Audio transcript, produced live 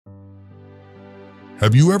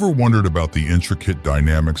Have you ever wondered about the intricate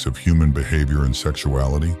dynamics of human behavior and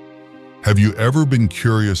sexuality? Have you ever been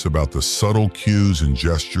curious about the subtle cues and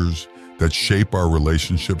gestures that shape our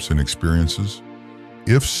relationships and experiences?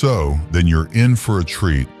 If so, then you're in for a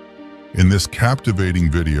treat. In this captivating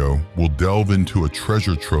video, we'll delve into a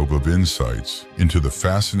treasure trove of insights into the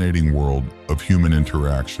fascinating world of human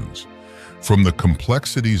interactions, from the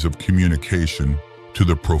complexities of communication to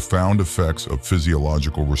the profound effects of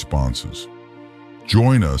physiological responses.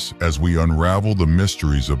 Join us as we unravel the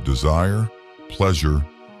mysteries of desire, pleasure,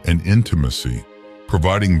 and intimacy,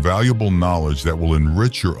 providing valuable knowledge that will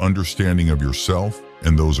enrich your understanding of yourself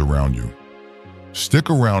and those around you. Stick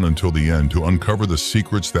around until the end to uncover the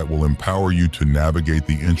secrets that will empower you to navigate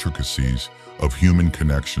the intricacies of human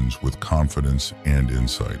connections with confidence and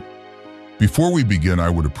insight. Before we begin, I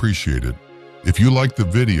would appreciate it if you like the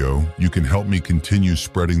video. You can help me continue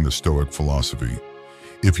spreading the Stoic philosophy.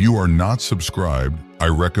 If you are not subscribed, I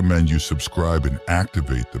recommend you subscribe and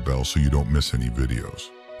activate the bell so you don't miss any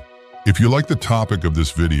videos. If you like the topic of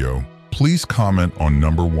this video, please comment on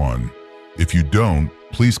number 1. If you don't,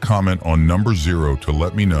 please comment on number 0 to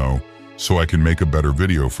let me know so I can make a better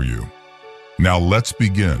video for you. Now let's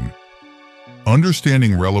begin.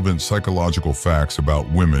 Understanding relevant psychological facts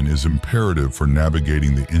about women is imperative for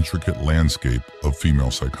navigating the intricate landscape of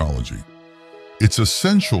female psychology. It's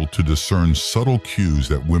essential to discern subtle cues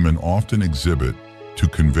that women often exhibit to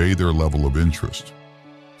convey their level of interest.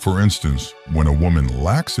 For instance, when a woman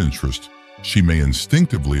lacks interest, she may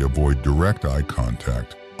instinctively avoid direct eye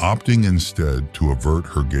contact, opting instead to avert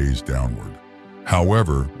her gaze downward.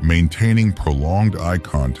 However, maintaining prolonged eye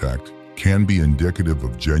contact can be indicative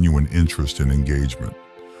of genuine interest and engagement.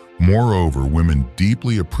 Moreover, women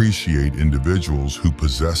deeply appreciate individuals who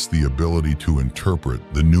possess the ability to interpret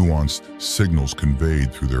the nuanced signals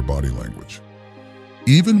conveyed through their body language.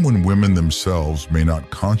 Even when women themselves may not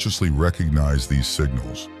consciously recognize these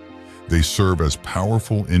signals, they serve as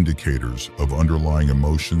powerful indicators of underlying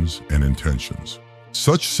emotions and intentions.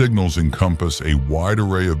 Such signals encompass a wide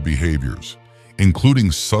array of behaviors,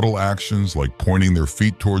 including subtle actions like pointing their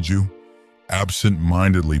feet towards you,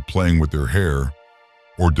 absent-mindedly playing with their hair,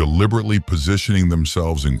 or deliberately positioning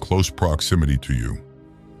themselves in close proximity to you.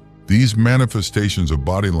 These manifestations of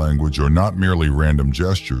body language are not merely random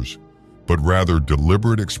gestures, but rather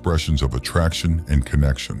deliberate expressions of attraction and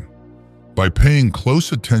connection. By paying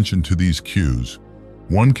close attention to these cues,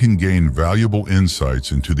 one can gain valuable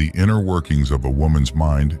insights into the inner workings of a woman's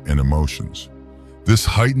mind and emotions. This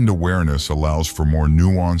heightened awareness allows for more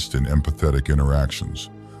nuanced and empathetic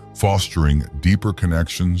interactions, fostering deeper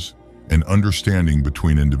connections and understanding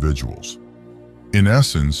between individuals. In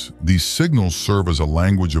essence, these signals serve as a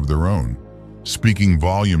language of their own, speaking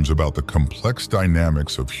volumes about the complex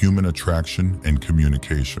dynamics of human attraction and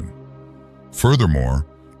communication. Furthermore,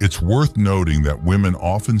 it's worth noting that women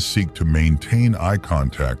often seek to maintain eye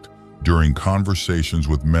contact during conversations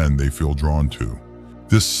with men they feel drawn to.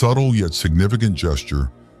 This subtle yet significant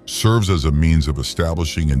gesture serves as a means of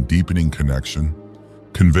establishing and deepening connection,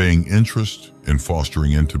 conveying interest, and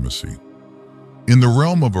fostering intimacy. In the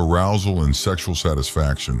realm of arousal and sexual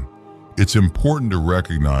satisfaction, it's important to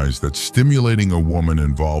recognize that stimulating a woman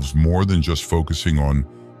involves more than just focusing on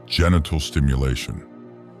genital stimulation.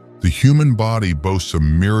 The human body boasts a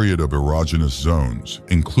myriad of erogenous zones,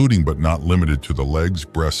 including but not limited to the legs,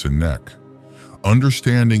 breasts, and neck.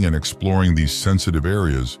 Understanding and exploring these sensitive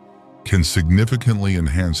areas can significantly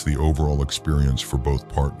enhance the overall experience for both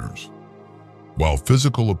partners. While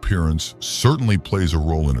physical appearance certainly plays a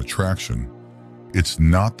role in attraction, it's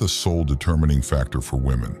not the sole determining factor for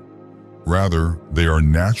women. Rather, they are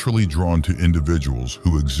naturally drawn to individuals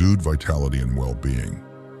who exude vitality and well-being.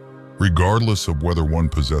 Regardless of whether one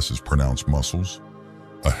possesses pronounced muscles,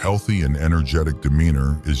 a healthy and energetic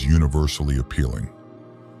demeanor is universally appealing.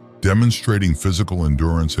 Demonstrating physical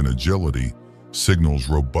endurance and agility signals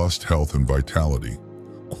robust health and vitality,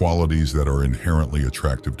 qualities that are inherently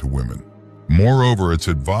attractive to women. Moreover, it's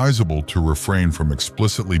advisable to refrain from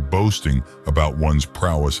explicitly boasting about one's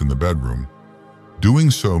prowess in the bedroom.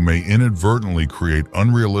 Doing so may inadvertently create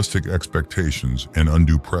unrealistic expectations and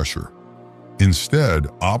undue pressure. Instead,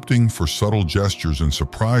 opting for subtle gestures and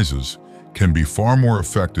surprises can be far more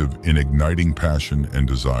effective in igniting passion and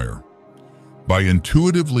desire. By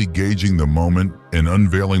intuitively gauging the moment and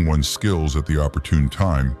unveiling one's skills at the opportune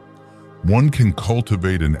time, one can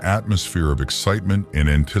cultivate an atmosphere of excitement and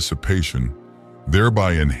anticipation,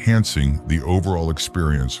 thereby enhancing the overall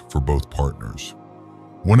experience for both partners.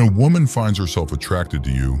 When a woman finds herself attracted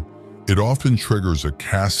to you, it often triggers a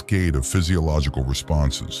cascade of physiological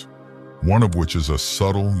responses, one of which is a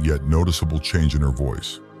subtle yet noticeable change in her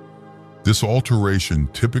voice. This alteration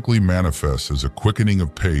typically manifests as a quickening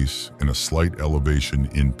of pace and a slight elevation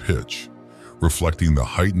in pitch, reflecting the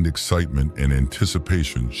heightened excitement and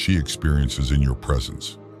anticipation she experiences in your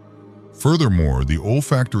presence. Furthermore, the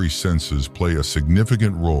olfactory senses play a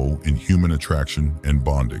significant role in human attraction and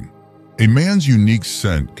bonding. A man's unique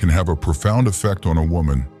scent can have a profound effect on a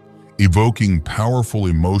woman, evoking powerful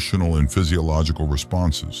emotional and physiological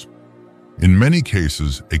responses. In many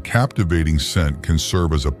cases, a captivating scent can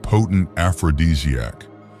serve as a potent aphrodisiac,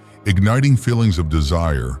 igniting feelings of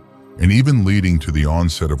desire and even leading to the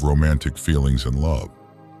onset of romantic feelings and love.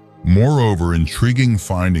 Moreover, intriguing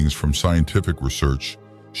findings from scientific research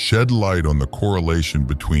shed light on the correlation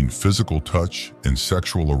between physical touch and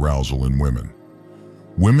sexual arousal in women.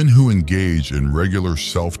 Women who engage in regular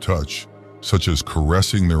self-touch, such as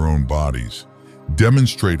caressing their own bodies,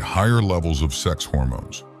 demonstrate higher levels of sex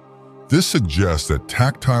hormones. This suggests that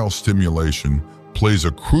tactile stimulation plays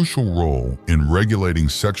a crucial role in regulating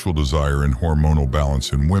sexual desire and hormonal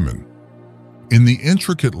balance in women. In the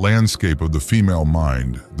intricate landscape of the female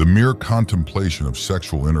mind, the mere contemplation of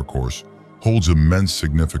sexual intercourse holds immense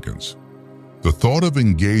significance. The thought of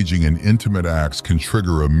engaging in intimate acts can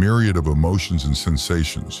trigger a myriad of emotions and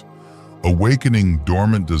sensations, awakening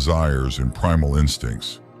dormant desires and primal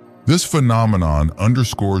instincts. This phenomenon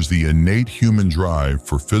underscores the innate human drive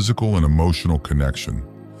for physical and emotional connection,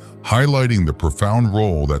 highlighting the profound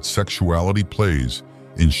role that sexuality plays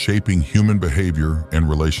in shaping human behavior and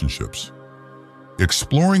relationships.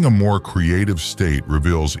 Exploring a more creative state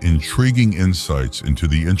reveals intriguing insights into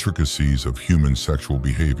the intricacies of human sexual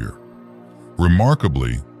behavior.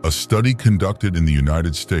 Remarkably, a study conducted in the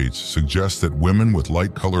United States suggests that women with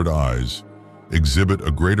light-colored eyes exhibit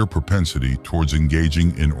a greater propensity towards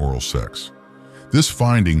engaging in oral sex. This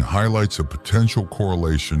finding highlights a potential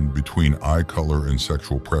correlation between eye color and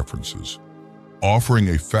sexual preferences, offering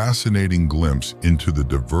a fascinating glimpse into the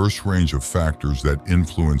diverse range of factors that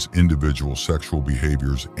influence individual sexual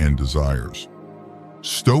behaviors and desires.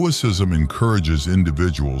 Stoicism encourages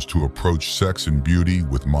individuals to approach sex and beauty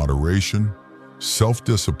with moderation,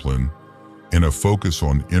 self-discipline, and a focus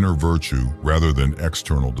on inner virtue rather than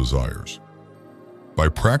external desires. By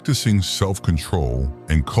practicing self-control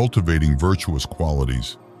and cultivating virtuous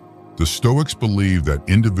qualities, the Stoics believe that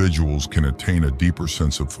individuals can attain a deeper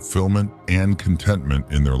sense of fulfillment and contentment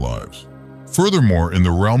in their lives. Furthermore, in the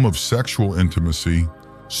realm of sexual intimacy,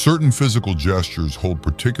 certain physical gestures hold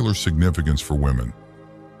particular significance for women.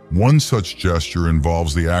 One such gesture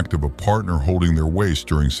involves the act of a partner holding their waist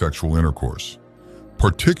during sexual intercourse,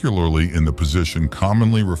 particularly in the position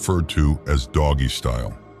commonly referred to as doggy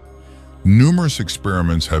style. Numerous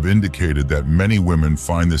experiments have indicated that many women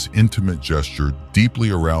find this intimate gesture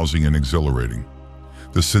deeply arousing and exhilarating.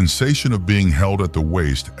 The sensation of being held at the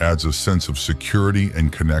waist adds a sense of security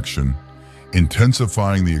and connection,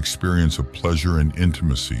 intensifying the experience of pleasure and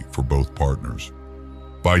intimacy for both partners.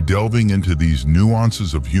 By delving into these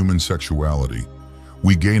nuances of human sexuality,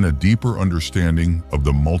 we gain a deeper understanding of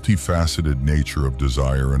the multifaceted nature of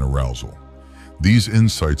desire and arousal. These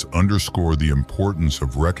insights underscore the importance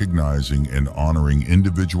of recognizing and honoring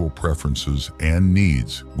individual preferences and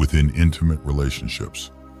needs within intimate relationships,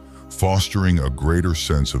 fostering a greater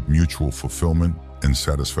sense of mutual fulfillment and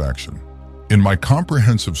satisfaction. In my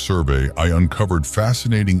comprehensive survey, I uncovered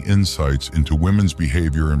fascinating insights into women's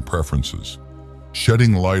behavior and preferences,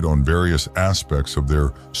 shedding light on various aspects of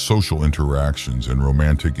their social interactions and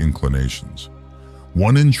romantic inclinations.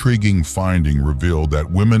 One intriguing finding revealed that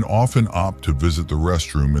women often opt to visit the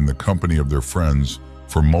restroom in the company of their friends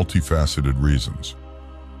for multifaceted reasons.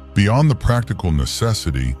 Beyond the practical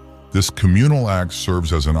necessity, this communal act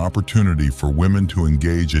serves as an opportunity for women to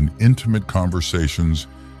engage in intimate conversations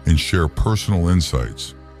and share personal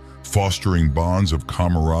insights, fostering bonds of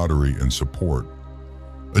camaraderie and support.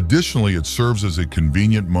 Additionally, it serves as a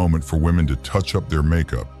convenient moment for women to touch up their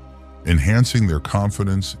makeup, enhancing their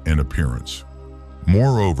confidence and appearance.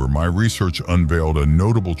 Moreover, my research unveiled a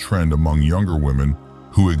notable trend among younger women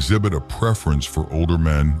who exhibit a preference for older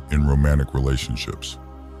men in romantic relationships.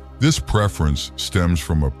 This preference stems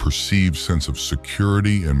from a perceived sense of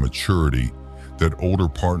security and maturity that older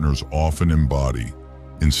partners often embody,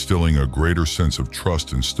 instilling a greater sense of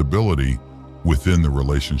trust and stability within the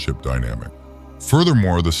relationship dynamic.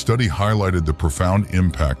 Furthermore, the study highlighted the profound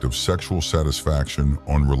impact of sexual satisfaction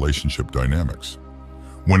on relationship dynamics.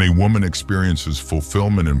 When a woman experiences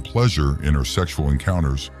fulfillment and pleasure in her sexual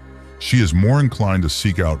encounters, she is more inclined to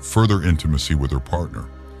seek out further intimacy with her partner.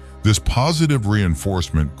 This positive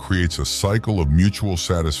reinforcement creates a cycle of mutual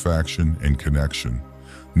satisfaction and connection,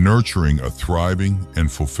 nurturing a thriving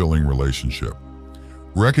and fulfilling relationship.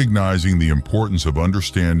 Recognizing the importance of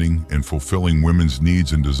understanding and fulfilling women's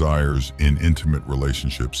needs and desires in intimate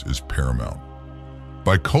relationships is paramount.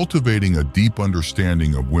 By cultivating a deep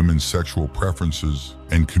understanding of women's sexual preferences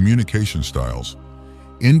and communication styles,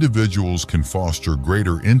 individuals can foster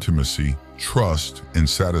greater intimacy, trust, and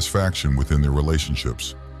satisfaction within their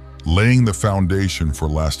relationships, laying the foundation for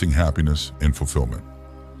lasting happiness and fulfillment.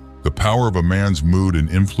 The power of a man's mood in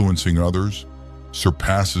influencing others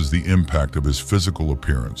surpasses the impact of his physical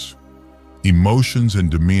appearance. Emotions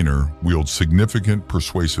and demeanor wield significant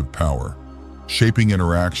persuasive power, shaping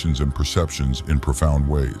interactions and perceptions in profound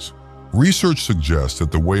ways. Research suggests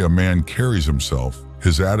that the way a man carries himself,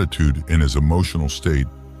 his attitude, and his emotional state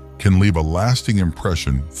can leave a lasting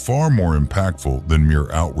impression far more impactful than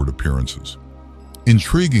mere outward appearances.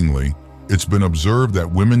 Intriguingly, it's been observed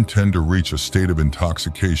that women tend to reach a state of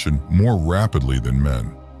intoxication more rapidly than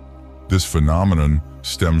men. This phenomenon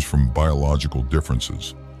stems from biological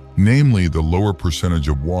differences, namely the lower percentage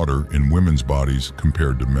of water in women's bodies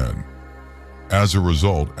compared to men. As a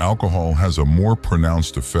result, alcohol has a more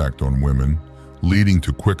pronounced effect on women, leading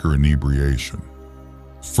to quicker inebriation.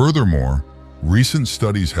 Furthermore, recent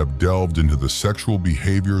studies have delved into the sexual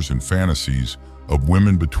behaviors and fantasies of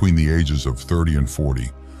women between the ages of 30 and 40,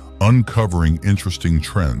 uncovering interesting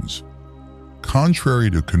trends.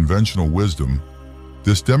 Contrary to conventional wisdom,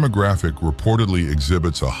 this demographic reportedly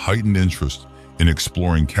exhibits a heightened interest in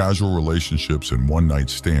exploring casual relationships and one-night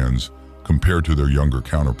stands compared to their younger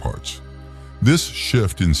counterparts. This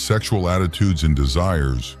shift in sexual attitudes and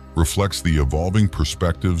desires reflects the evolving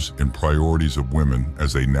perspectives and priorities of women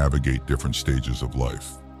as they navigate different stages of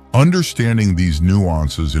life. Understanding these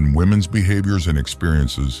nuances in women's behaviors and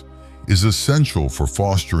experiences is essential for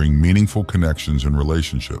fostering meaningful connections and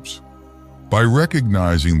relationships. By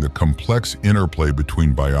recognizing the complex interplay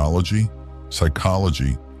between biology,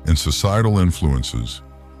 psychology, and societal influences,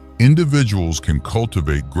 individuals can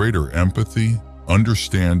cultivate greater empathy,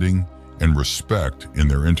 understanding, and respect in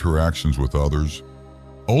their interactions with others,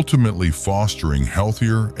 ultimately fostering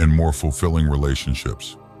healthier and more fulfilling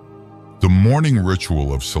relationships. The morning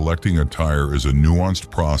ritual of selecting attire is a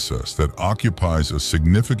nuanced process that occupies a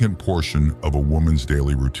significant portion of a woman's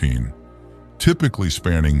daily routine, typically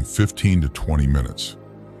spanning 15 to 20 minutes.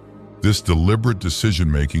 This deliberate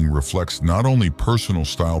decision-making reflects not only personal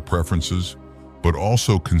style preferences, but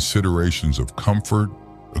also considerations of comfort,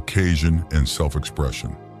 occasion, and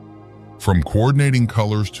self-expression. From coordinating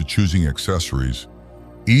colors to choosing accessories,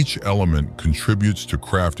 each element contributes to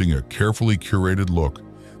crafting a carefully curated look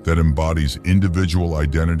that embodies individual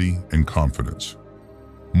identity and confidence.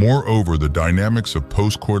 Moreover, the dynamics of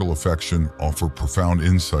postcoital affection offer profound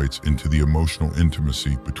insights into the emotional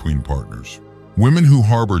intimacy between partners. Women who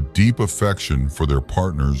harbor deep affection for their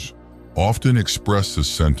partners often express this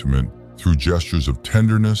sentiment through gestures of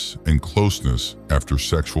tenderness and closeness after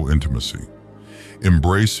sexual intimacy.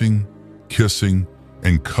 Embracing, kissing,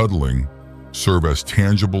 and cuddling serve as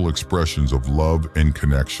tangible expressions of love and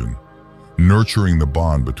connection, nurturing the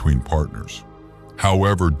bond between partners.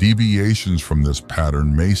 However, deviations from this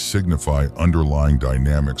pattern may signify underlying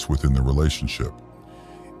dynamics within the relationship.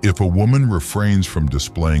 If a woman refrains from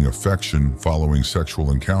displaying affection following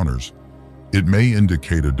sexual encounters, it may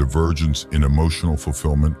indicate a divergence in emotional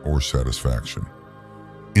fulfillment or satisfaction.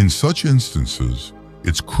 In such instances,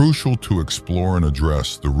 it's crucial to explore and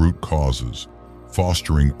address the root causes,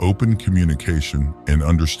 fostering open communication and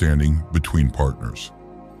understanding between partners.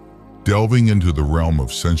 Delving into the realm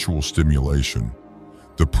of sensual stimulation,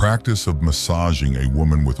 the practice of massaging a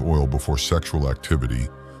woman with oil before sexual activity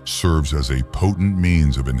serves as a potent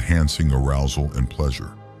means of enhancing arousal and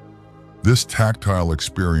pleasure. This tactile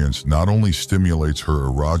experience not only stimulates her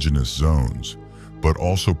erogenous zones, but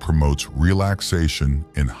also promotes relaxation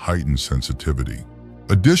and heightened sensitivity.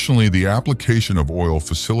 Additionally, the application of oil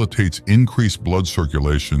facilitates increased blood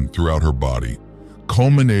circulation throughout her body,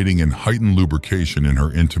 culminating in heightened lubrication in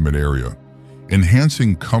her intimate area,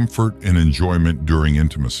 enhancing comfort and enjoyment during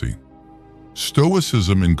intimacy.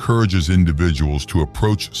 Stoicism encourages individuals to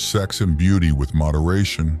approach sex and beauty with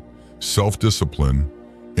moderation, self-discipline,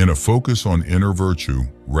 and a focus on inner virtue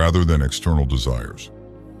rather than external desires.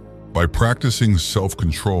 By practicing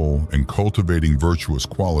self-control and cultivating virtuous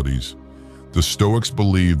qualities, the Stoics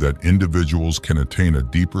believe that individuals can attain a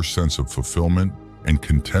deeper sense of fulfillment and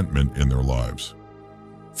contentment in their lives.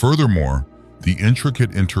 Furthermore, the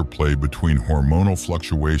intricate interplay between hormonal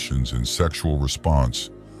fluctuations and sexual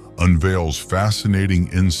response unveils fascinating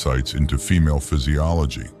insights into female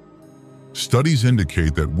physiology. Studies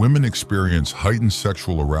indicate that women experience heightened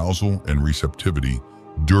sexual arousal and receptivity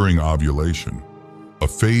during ovulation, a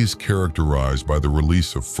phase characterized by the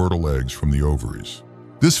release of fertile eggs from the ovaries.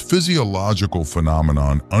 This physiological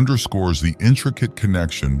phenomenon underscores the intricate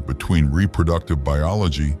connection between reproductive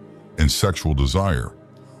biology and sexual desire,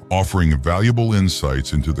 offering valuable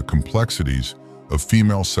insights into the complexities of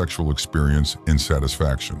female sexual experience and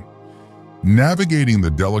satisfaction. Navigating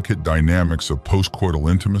the delicate dynamics of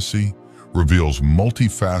postcoital intimacy reveals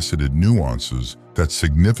multifaceted nuances that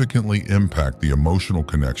significantly impact the emotional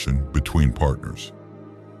connection between partners.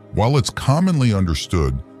 While it's commonly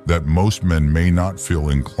understood that most men may not feel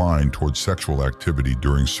inclined towards sexual activity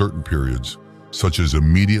during certain periods, such as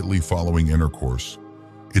immediately following intercourse,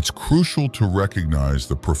 it's crucial to recognize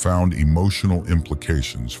the profound emotional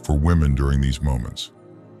implications for women during these moments.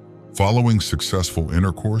 Following successful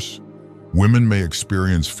intercourse, women may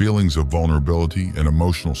experience feelings of vulnerability and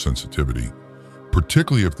emotional sensitivity,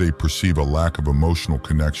 particularly if they perceive a lack of emotional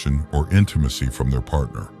connection or intimacy from their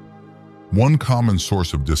partner. One common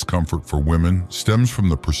source of discomfort for women stems from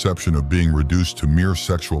the perception of being reduced to mere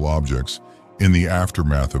sexual objects in the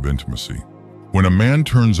aftermath of intimacy. When a man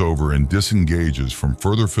turns over and disengages from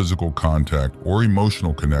further physical contact or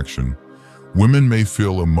emotional connection, women may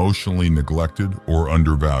feel emotionally neglected or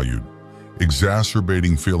undervalued,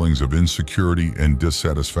 exacerbating feelings of insecurity and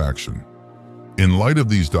dissatisfaction. In light of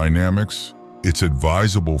these dynamics, it's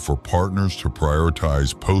advisable for partners to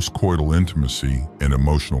prioritize postcoital intimacy and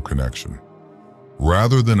emotional connection.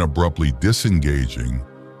 Rather than abruptly disengaging,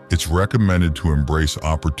 it's recommended to embrace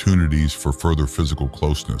opportunities for further physical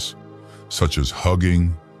closeness, such as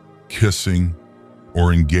hugging, kissing,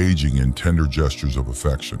 or engaging in tender gestures of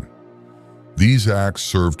affection. These acts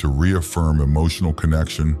serve to reaffirm emotional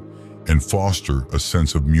connection and foster a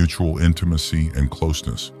sense of mutual intimacy and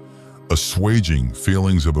closeness, assuaging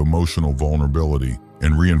feelings of emotional vulnerability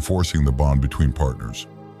and reinforcing the bond between partners.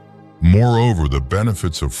 Moreover, the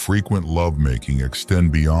benefits of frequent lovemaking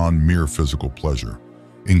extend beyond mere physical pleasure,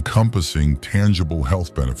 encompassing tangible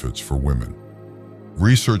health benefits for women.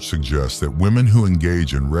 Research suggests that women who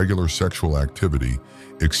engage in regular sexual activity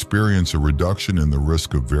experience a reduction in the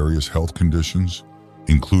risk of various health conditions,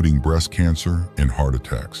 including breast cancer and heart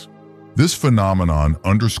attacks. This phenomenon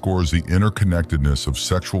underscores the interconnectedness of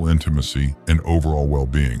sexual intimacy and overall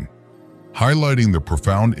well-being, highlighting the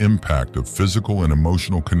profound impact of physical and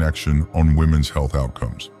emotional connection on women's health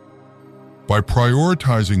outcomes. By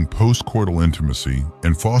prioritizing postcoital intimacy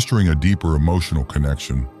and fostering a deeper emotional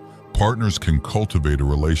connection, partners can cultivate a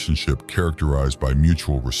relationship characterized by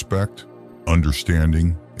mutual respect,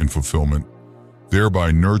 understanding, and fulfillment,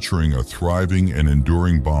 thereby nurturing a thriving and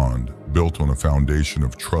enduring bond built on a foundation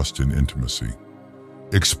of trust and intimacy.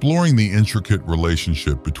 Exploring the intricate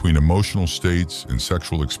relationship between emotional states and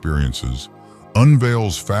sexual experiences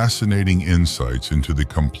unveils fascinating insights into the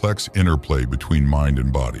complex interplay between mind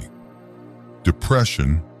and body.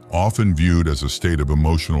 Depression, often viewed as a state of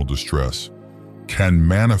emotional distress, can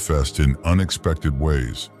manifest in unexpected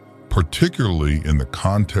ways, particularly in the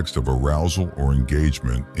context of arousal or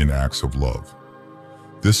engagement in acts of love.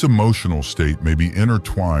 This emotional state may be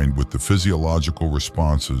intertwined with the physiological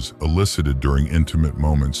responses elicited during intimate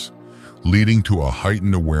moments, leading to a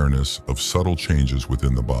heightened awareness of subtle changes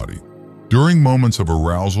within the body. During moments of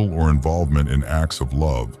arousal or involvement in acts of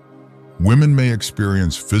love, women may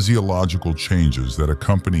experience physiological changes that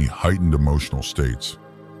accompany heightened emotional states.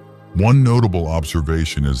 One notable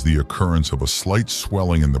observation is the occurrence of a slight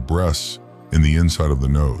swelling in the breasts and the inside of the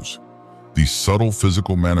nose. These subtle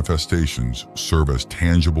physical manifestations serve as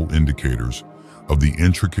tangible indicators of the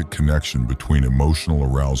intricate connection between emotional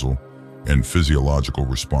arousal and physiological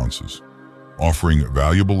responses, offering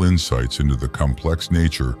valuable insights into the complex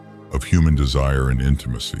nature of human desire and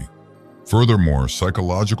intimacy. Furthermore,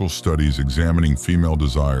 psychological studies examining female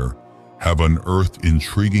desire have unearthed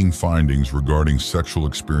intriguing findings regarding sexual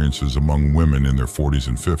experiences among women in their 40s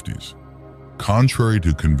and 50s. Contrary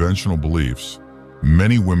to conventional beliefs,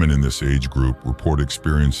 many women in this age group report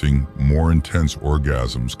experiencing more intense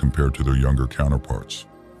orgasms compared to their younger counterparts.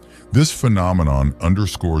 This phenomenon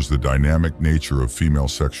underscores the dynamic nature of female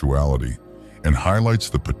sexuality and highlights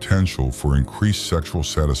the potential for increased sexual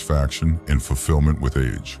satisfaction and fulfillment with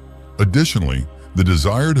age. Additionally, the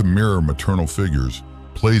desire to mirror maternal figures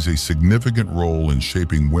plays a significant role in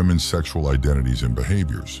shaping women's sexual identities and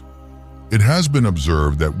behaviors. It has been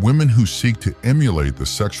observed that women who seek to emulate the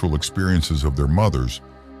sexual experiences of their mothers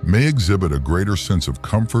may exhibit a greater sense of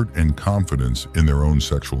comfort and confidence in their own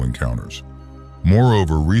sexual encounters.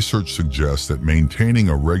 Moreover, research suggests that maintaining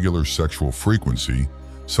a regular sexual frequency,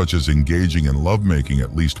 such as engaging in lovemaking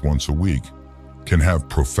at least once a week, can have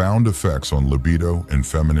profound effects on libido and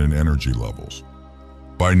feminine energy levels.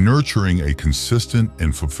 By nurturing a consistent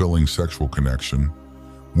and fulfilling sexual connection,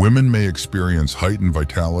 women may experience heightened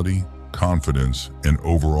vitality, confidence, and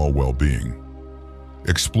overall well-being.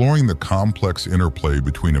 Exploring the complex interplay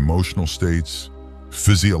between emotional states,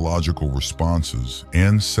 physiological responses,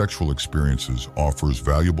 and sexual experiences offers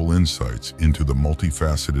valuable insights into the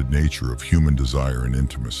multifaceted nature of human desire and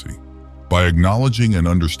intimacy. By acknowledging and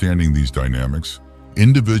understanding these dynamics,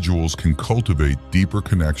 individuals can cultivate deeper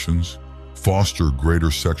connections, foster greater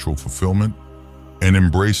sexual fulfillment, and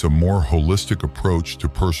embrace a more holistic approach to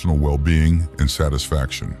personal well-being and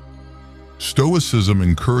satisfaction. Stoicism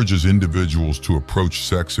encourages individuals to approach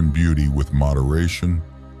sex and beauty with moderation,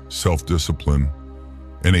 self-discipline,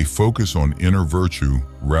 and a focus on inner virtue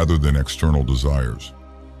rather than external desires.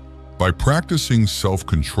 By practicing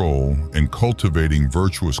self-control and cultivating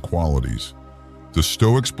virtuous qualities, the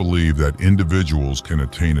Stoics believe that individuals can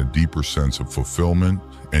attain a deeper sense of fulfillment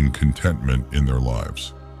and contentment in their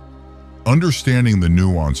lives. Understanding the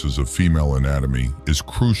nuances of female anatomy is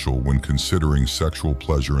crucial when considering sexual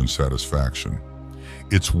pleasure and satisfaction.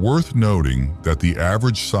 It's worth noting that the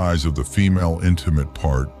average size of the female intimate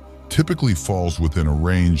part typically falls within a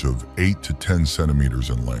range of 8 to 10 centimeters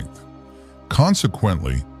in length.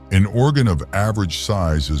 Consequently, an organ of average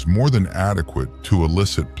size is more than adequate to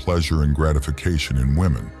elicit pleasure and gratification in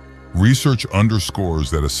women. Research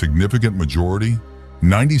underscores that a significant majority,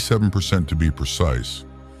 97% to be precise,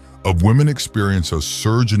 of women experience a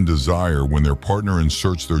surge in desire when their partner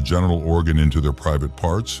inserts their genital organ into their private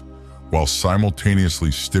parts, while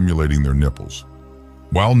simultaneously stimulating their nipples.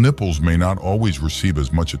 While nipples may not always receive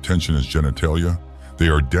as much attention as genitalia, they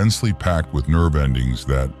are densely packed with nerve endings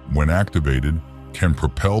that, when activated, can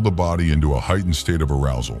propel the body into a heightened state of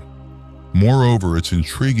arousal. Moreover, it's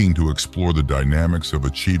intriguing to explore the dynamics of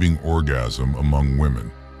achieving orgasm among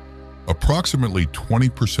women. Approximately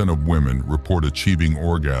 20% of women report achieving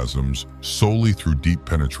orgasms solely through deep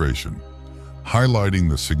penetration, highlighting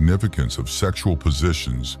the significance of sexual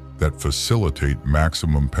positions that facilitate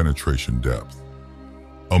maximum penetration depth.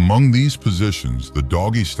 Among these positions, the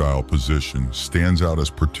doggy-style position stands out as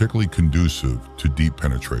particularly conducive to deep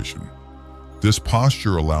penetration. This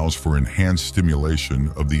posture allows for enhanced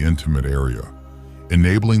stimulation of the intimate area,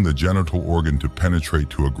 enabling the genital organ to penetrate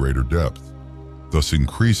to a greater depth, thus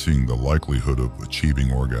increasing the likelihood of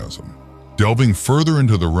achieving orgasm. Delving further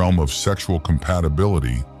into the realm of sexual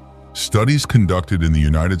compatibility, studies conducted in the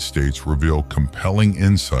United States reveal compelling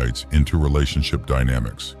insights into relationship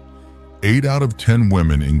dynamics. 8 out of 10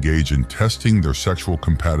 women engage in testing their sexual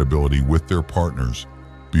compatibility with their partners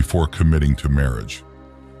before committing to marriage.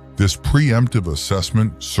 This preemptive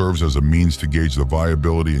assessment serves as a means to gauge the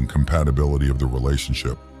viability and compatibility of the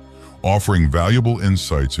relationship, offering valuable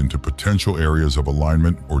insights into potential areas of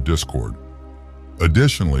alignment or discord.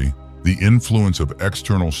 Additionally, the influence of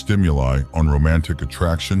external stimuli on romantic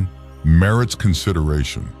attraction merits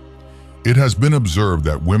consideration. It has been observed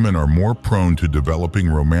that women are more prone to developing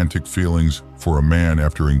romantic feelings for a man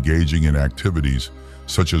after engaging in activities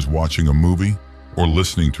such as watching a movie or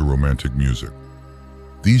listening to romantic music.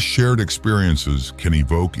 These shared experiences can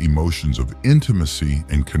evoke emotions of intimacy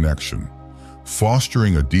and connection,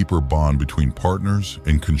 fostering a deeper bond between partners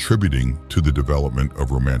and contributing to the development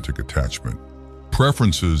of romantic attachment.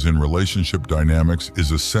 Preferences in relationship dynamics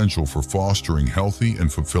is essential for fostering healthy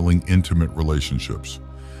and fulfilling intimate relationships.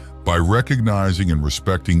 By recognizing and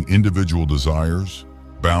respecting individual desires,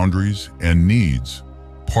 boundaries, and needs,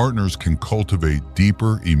 partners can cultivate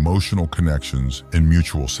deeper emotional connections and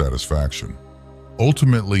mutual satisfaction,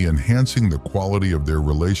 ultimately enhancing the quality of their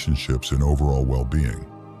relationships and overall well-being.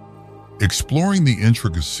 Exploring the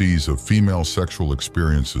intricacies of female sexual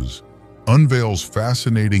experiences unveils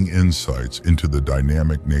fascinating insights into the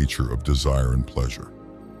dynamic nature of desire and pleasure.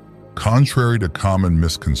 Contrary to common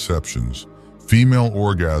misconceptions, female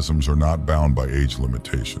orgasms are not bound by age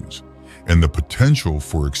limitations, and the potential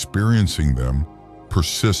for experiencing them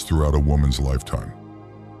persists throughout a woman's lifetime.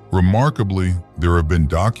 Remarkably, there have been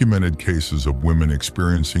documented cases of women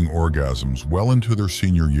experiencing orgasms well into their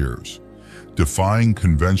senior years, defying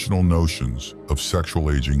conventional notions of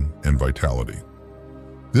sexual aging and vitality.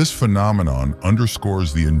 This phenomenon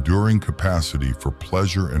underscores the enduring capacity for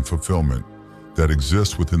pleasure and fulfillment that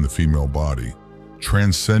exists within the female body,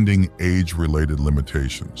 transcending age-related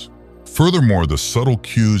limitations. Furthermore, the subtle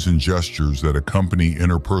cues and gestures that accompany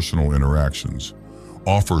interpersonal interactions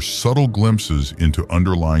offer subtle glimpses into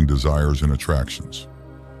underlying desires and attractions.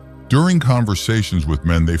 During conversations with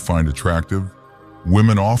men they find attractive,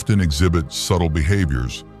 women often exhibit subtle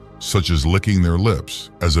behaviors, such as licking their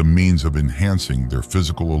lips, as a means of enhancing their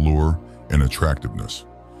physical allure and attractiveness.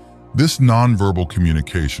 This nonverbal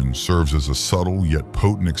communication serves as a subtle yet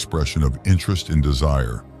potent expression of interest and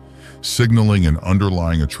desire, signaling an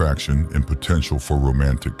underlying attraction and potential for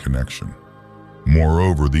romantic connection.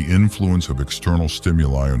 Moreover, the influence of external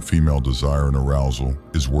stimuli on female desire and arousal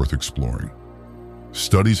is worth exploring.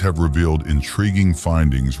 Studies have revealed intriguing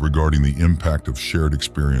findings regarding the impact of shared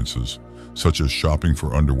experiences, such as shopping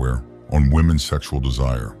for underwear, on women's sexual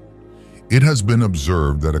desire. It has been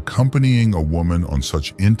observed that accompanying a woman on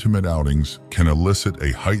such intimate outings can elicit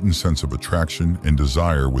a heightened sense of attraction and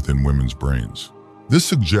desire within women's brains. This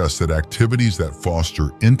suggests that activities that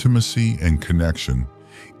foster intimacy and connection,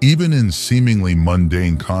 even in seemingly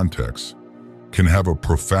mundane contexts, can have a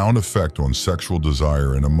profound effect on sexual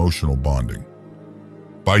desire and emotional bonding.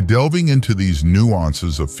 By delving into these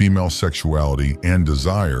nuances of female sexuality and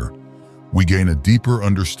desire, we gain a deeper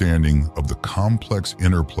understanding of the complex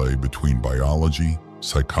interplay between biology,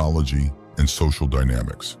 psychology, and social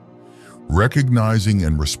dynamics. Recognizing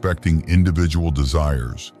and respecting individual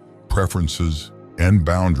desires, preferences, and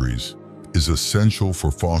boundaries is essential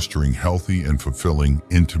for fostering healthy and fulfilling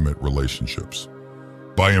intimate relationships.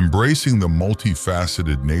 By embracing the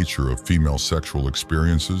multifaceted nature of female sexual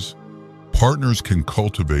experiences, partners can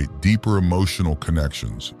cultivate deeper emotional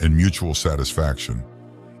connections and mutual satisfaction,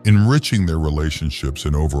 enriching their relationships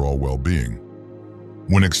and overall well-being.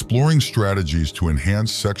 When exploring strategies to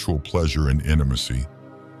enhance sexual pleasure and intimacy,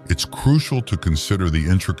 it's crucial to consider the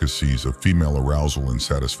intricacies of female arousal and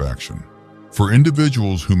satisfaction. For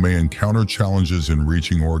individuals who may encounter challenges in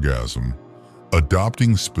reaching orgasm,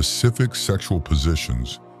 adopting specific sexual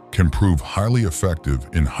positions can prove highly effective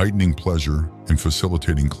in heightening pleasure and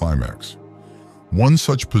facilitating climax. One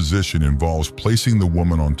such position involves placing the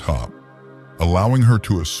woman on top, allowing her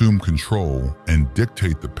to assume control and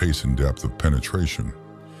dictate the pace and depth of penetration.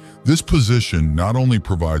 This position not only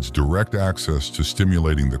provides direct access to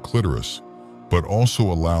stimulating the clitoris, but also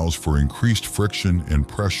allows for increased friction and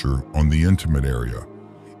pressure on the intimate area,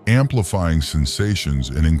 amplifying sensations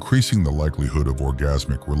and increasing the likelihood of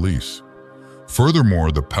orgasmic release.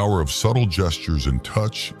 Furthermore, the power of subtle gestures and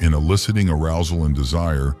touch in eliciting arousal and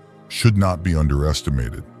desire should not be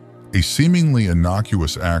underestimated. A seemingly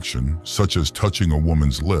innocuous action, such as touching a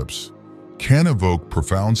woman's lips, can evoke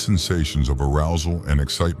profound sensations of arousal and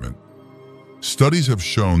excitement. Studies have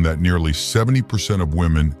shown that nearly 70% of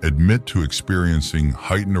women admit to experiencing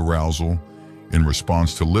heightened arousal in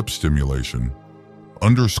response to lip stimulation,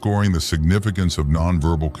 underscoring the significance of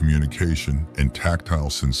nonverbal communication and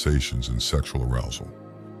tactile sensations in sexual arousal.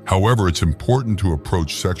 However, it's important to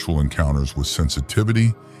approach sexual encounters with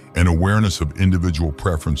sensitivity and awareness of individual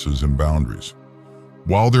preferences and boundaries.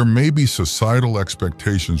 While there may be societal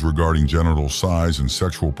expectations regarding genital size and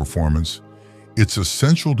sexual performance, it's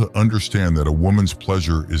essential to understand that a woman's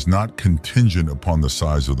pleasure is not contingent upon the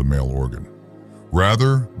size of the male organ.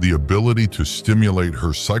 Rather, the ability to stimulate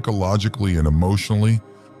her psychologically and emotionally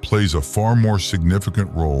plays a far more significant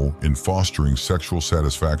role in fostering sexual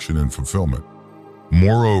satisfaction and fulfillment.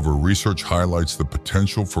 Moreover, research highlights the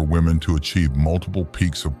potential for women to achieve multiple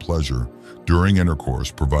peaks of pleasure during intercourse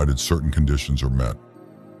provided certain conditions are met.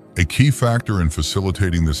 A key factor in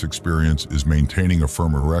facilitating this experience is maintaining a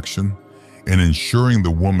firm erection and ensuring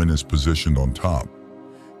the woman is positioned on top.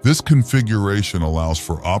 This configuration allows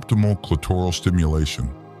for optimal clitoral stimulation,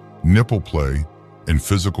 nipple play, and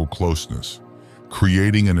physical closeness,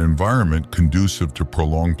 creating an environment conducive to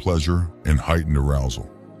prolonged pleasure and heightened arousal.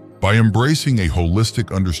 By embracing a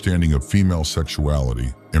holistic understanding of female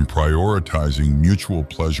sexuality and prioritizing mutual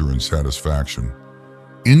pleasure and satisfaction,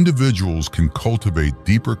 individuals can cultivate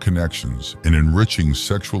deeper connections and enriching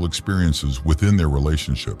sexual experiences within their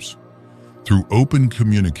relationships. Through open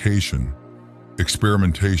communication,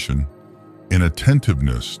 experimentation, and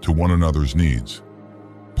attentiveness to one another's needs,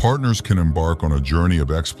 partners can embark on a journey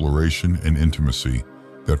of exploration and intimacy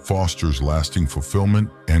that fosters lasting fulfillment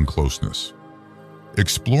and closeness.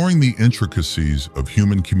 Exploring the intricacies of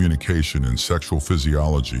human communication and sexual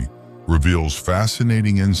physiology reveals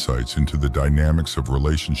fascinating insights into the dynamics of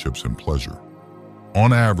relationships and pleasure.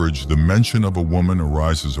 On average, the mention of a woman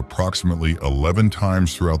arises approximately 11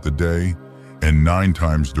 times throughout the day and 9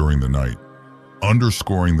 times during the night,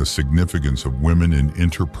 underscoring the significance of women in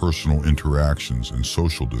interpersonal interactions and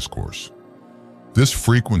social discourse. This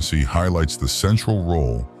frequency highlights the central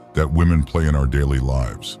role that women play in our daily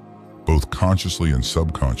lives, both consciously and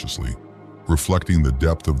subconsciously, reflecting the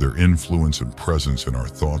depth of their influence and presence in our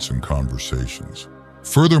thoughts and conversations.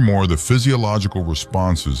 Furthermore, the physiological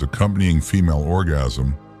responses accompanying female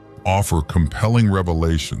orgasm offer compelling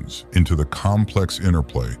revelations into the complex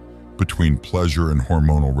interplay between pleasure and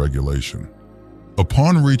hormonal regulation.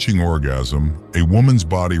 Upon reaching orgasm, a woman's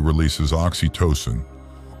body releases oxytocin,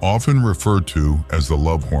 often referred to as the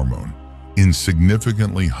love hormone, in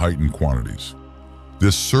significantly heightened quantities.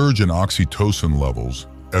 This surge in oxytocin levels,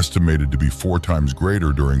 estimated to be 4 times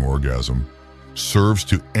greater during orgasm, serves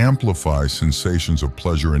to amplify sensations of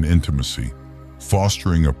pleasure and intimacy,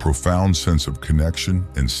 fostering a profound sense of connection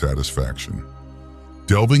and satisfaction.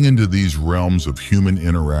 Delving into these realms of human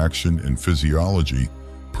interaction and physiology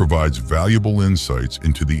provides valuable insights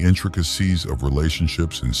into the intricacies of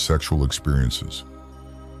relationships and sexual experiences.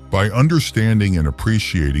 By understanding and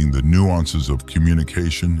appreciating the nuances of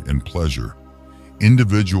communication and pleasure,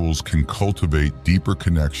 individuals can cultivate deeper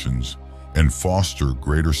connections and foster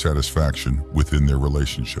greater satisfaction within their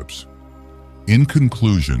relationships. In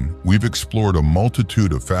conclusion, we've explored a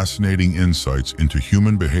multitude of fascinating insights into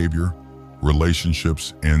human behavior,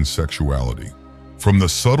 relationships, and sexuality. From the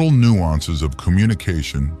subtle nuances of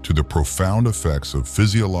communication to the profound effects of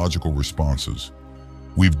physiological responses,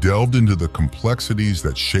 we've delved into the complexities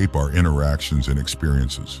that shape our interactions and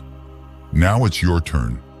experiences. Now it's your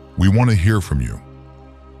turn. We want to hear from you.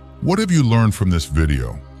 What have you learned from this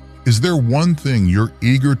video? Is there one thing you're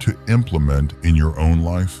eager to implement in your own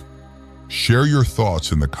life? Share your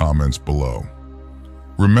thoughts in the comments below.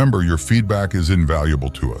 Remember, your feedback is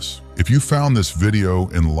invaluable to us. If you found this video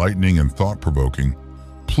enlightening and thought-provoking,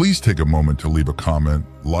 please take a moment to leave a comment,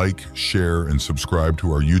 like, share, and subscribe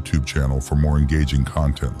to our YouTube channel for more engaging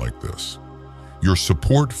content like this. Your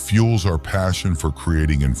support fuels our passion for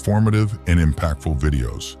creating informative and impactful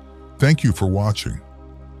videos. Thank you for watching.